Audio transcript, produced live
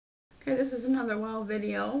Okay, this is another WOW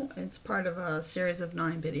video. It's part of a series of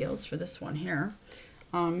 9 videos for this one here.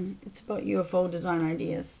 It's about UFO design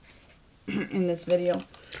ideas in this video.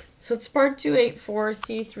 So it's part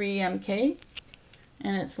 284C3mk,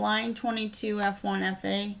 and it's line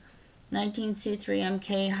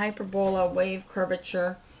 22f1fa19c3mk Hyperbola Wave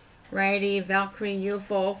Curvature Radii Valkyrie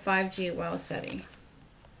UFO 5G WOW Seti.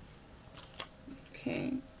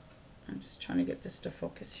 Okay, I'm just trying to get this to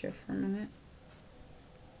focus here for a minute.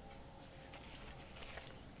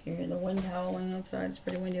 You hear the wind howling outside. It's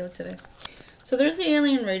pretty windy out today. So there's the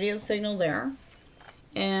alien radio signal there.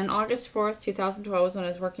 And August 4th, 2012 is when I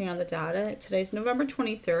was working on the data. Today's November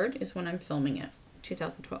 23rd is when I'm filming it,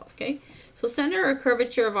 2012. Okay. So center or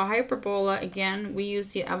curvature of a hyperbola. Again, we use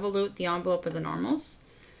the evolute, the envelope of the normals.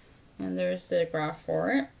 And there's the graph for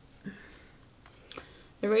it.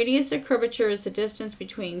 The radius of curvature is the distance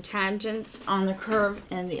between tangents on the curve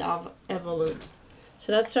and the evolute.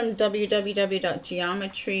 So that's from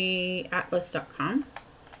www.geometryatlas.com.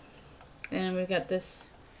 And we've got this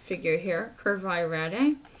figure here, Curvature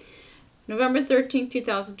Radii. November 13,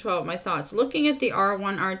 2012, my thoughts. Looking at the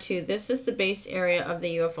R1, R2, this is the base area of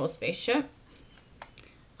the UFO Space Ship.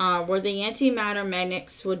 Where the antimatter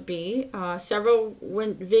magnets would be. Several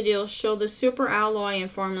videos show the superalloy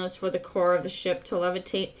and formulas for the core of the ship to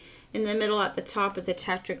levitate in the middle at the top of the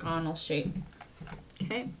tetragonal shape.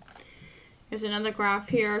 Okay. Here's another graph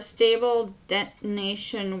here. Stable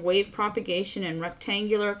detonation, wave propagation, and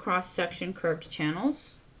rectangular cross-section curved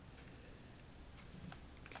channels.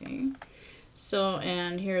 Okay. So,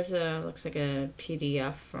 and here's looks like a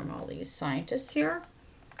PDF from all these scientists here.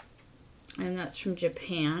 And that's from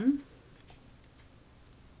Japan.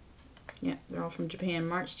 Yeah, they're all from Japan.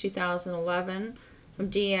 March 2011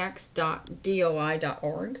 from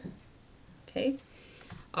dx.doi.org. Okay.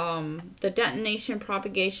 The detonation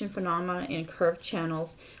propagation phenomena in curved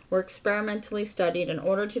channels were experimentally studied in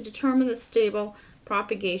order to determine the stable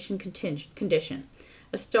propagation condition.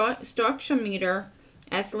 A stoichiometer,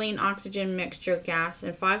 ethylene oxygen mixture gas,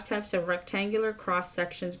 and 5 types of rectangular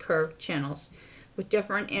cross-sections curved channels with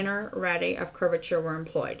different inner radii of curvature were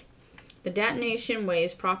employed. The detonation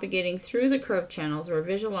waves propagating through the curved channels were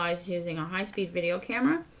visualized using a high-speed video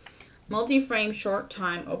camera. Multi-frame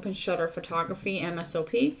short-time open-shutter photography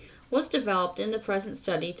 (MSOP) was developed in the present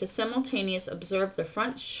study to simultaneously observe the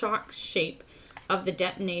front shock shape of the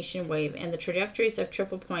detonation wave and the trajectories of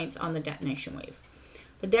triple points on the detonation wave.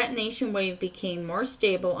 The detonation wave became more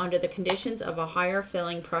stable under the conditions of a higher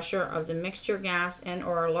filling pressure of the mixture gas and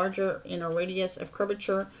or a larger inner radius of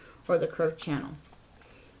curvature or the curved channel.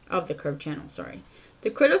 The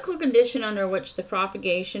critical condition under which the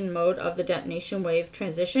propagation mode of the detonation wave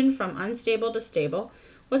transitioned from unstable to stable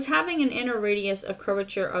was having an inner radius of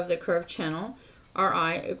curvature of the curved channel,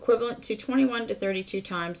 Ri, equivalent to 21 to 32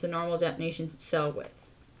 times the normal detonation cell width.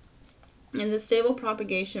 In the stable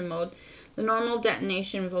propagation mode, the normal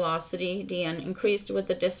detonation velocity, dn, increased with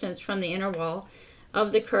the distance from the inner wall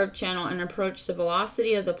of the curved channel and approached the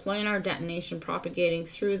velocity of the planar detonation propagating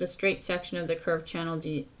through the straight section of the curved channel,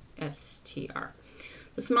 dstr.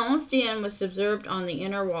 The smallest dn was observed on the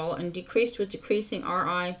inner wall and decreased with decreasing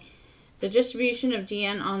Ri. The distribution of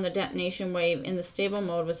dn on the detonation wave in the stable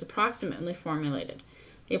mode was approximately formulated.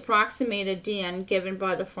 The approximated dn given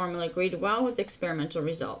by the formula agreed well with experimental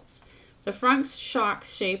results. The front shock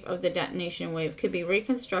shape of the detonation wave could be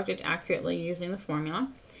reconstructed accurately using the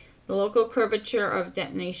formula. The local curvature of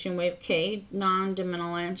detonation wave K,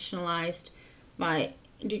 non-dimensionalized by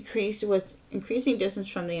decreased with increasing distance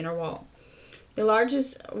from the inner wall. The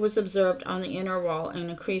largest was observed on the inner wall and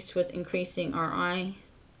increased with increasing Ri,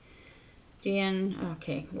 dn,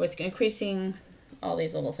 okay, with increasing all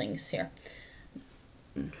these little things here.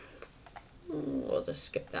 We'll just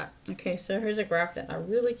skip that. Okay, so here's a graph that I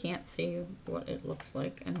really can't see what it looks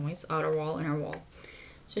like. Anyways, outer wall, inner wall.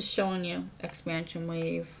 Just showing you expansion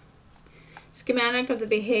wave. Schematic of the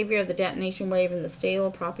behavior of the detonation wave in the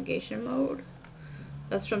stable propagation mode.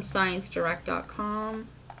 That's from ScienceDirect.com.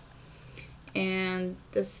 And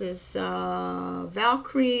this is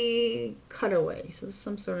Valkyrie Cutaway. So this is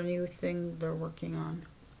some sort of new thing they're working on.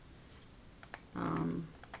 I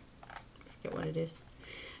forget what it is.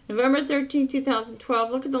 November 13,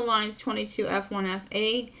 2012. Look at the lines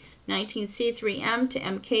 22f1fa19c3m to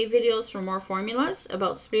mk videos for more formulas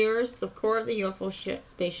about spheres, the core of the UFO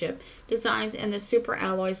spaceship designs, and the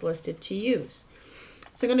superalloys listed to use.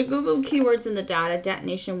 So I'm going to Google keywords in the data,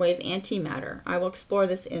 detonation wave, antimatter. I will explore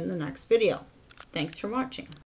this in the next video. Thanks for watching.